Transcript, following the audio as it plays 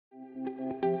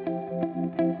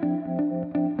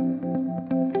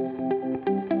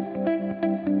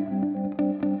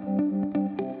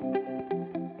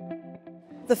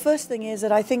The first thing is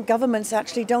that I think governments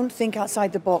actually don't think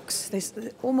outside the box. They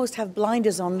almost have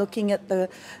blinders on, looking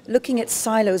at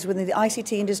silos within the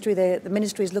ICT industry. The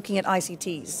ministry is looking at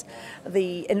ICTs.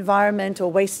 The environment or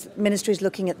waste ministry is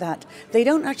looking at that. They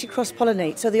don't actually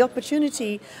cross-pollinate. So the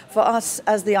opportunity for us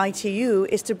as the ITU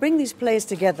is to bring these players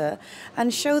together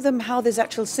and show them how there's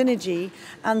actual synergy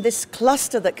and this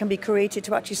cluster that can be created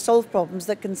to actually solve problems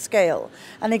that can scale.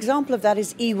 An example of that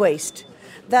is e-waste.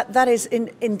 That is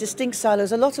in distinct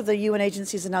silos. A lot of the UN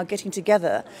agencies are now getting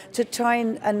together to try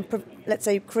and let's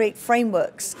say, create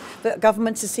frameworks for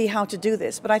governments to see how to do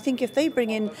this. But I think if they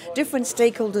bring in different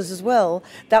stakeholders as well,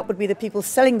 that would be the people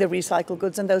selling the recycled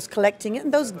goods and those collecting it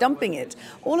and those dumping it.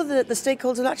 All of the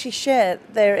stakeholders will actually share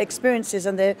their experiences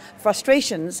and their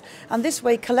frustrations, and this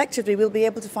way collectively we'll be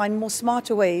able to find more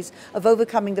smarter ways of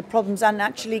overcoming the problems and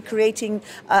actually creating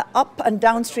up and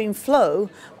downstream flow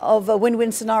of a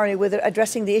win-win scenario with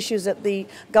addressing the issues that the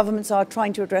governments are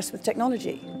trying to address with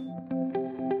technology.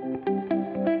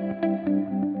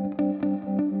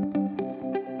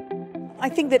 I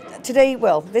think that today,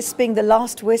 well, this being the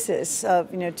last WSIS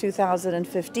of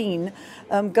 2015,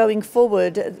 going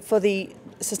forward for the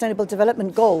Sustainable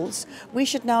Development Goals, we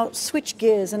should now switch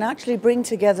gears and actually bring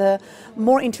together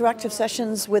more interactive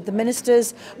sessions with the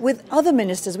ministers, with other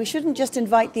ministers. We shouldn't just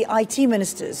invite the IT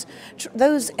ministers,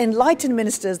 those enlightened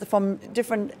ministers from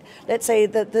different, let's say,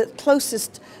 the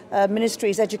closest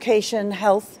ministries, education,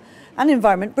 health, and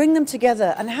environment, bring them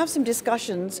together and have some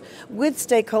discussions with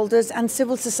stakeholders and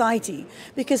civil society,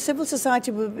 because civil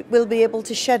society will be able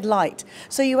to shed light.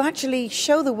 So you actually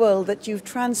show the world that you've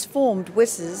transformed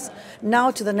WSIS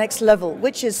now to the next level,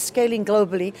 which is scaling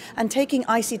globally and taking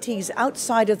ICTs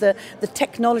outside of the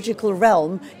technological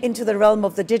realm into the realm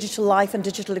of the digital life and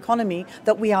digital economy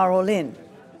that we are all in.